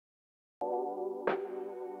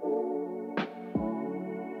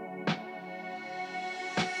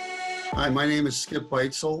Hi, my name is Skip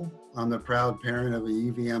Beitzel. I'm the proud parent of a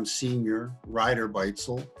UVM senior, Ryder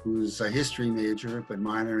Beitzel, who's a history major but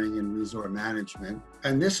minoring in resort management.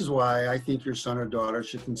 And this is why I think your son or daughter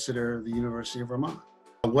should consider the University of Vermont.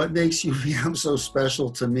 What makes UVM so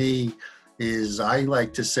special to me is I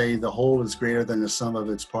like to say the whole is greater than the sum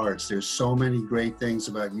of its parts. There's so many great things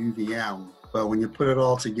about UVM. But when you put it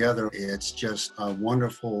all together, it's just a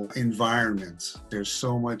wonderful environment. There's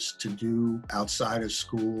so much to do outside of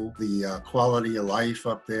school. The quality of life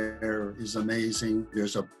up there is amazing.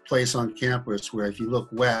 There's a place on campus where if you look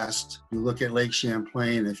west, you look at Lake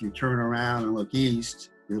Champlain. If you turn around and look east,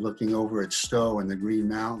 you're looking over at Stowe and the Green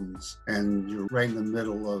Mountains, and you're right in the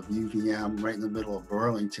middle of UVM, right in the middle of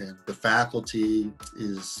Burlington. The faculty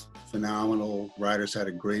is phenomenal. Ryder's had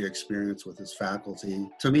a great experience with his faculty.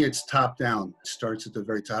 To me, it's top down. It starts at the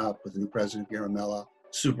very top with the new president, Garamella,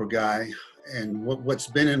 super guy. And what's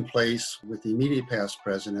been in place with the immediate past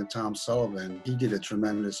president, Tom Sullivan, he did a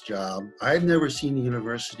tremendous job. I've never seen the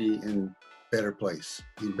university in better place,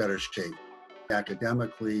 in better shape.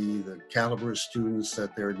 Academically, the caliber of students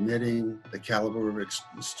that they're admitting, the caliber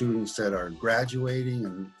of students that are graduating,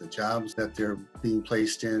 and the jobs that they're being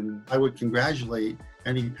placed in. I would congratulate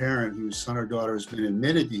any parent whose son or daughter has been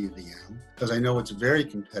admitted to UVM, because I know it's very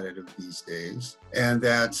competitive these days, and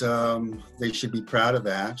that they should be proud of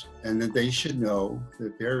that, and that they should know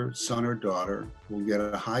that their son or daughter will get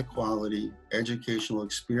a high quality educational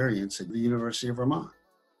experience at the University of Vermont.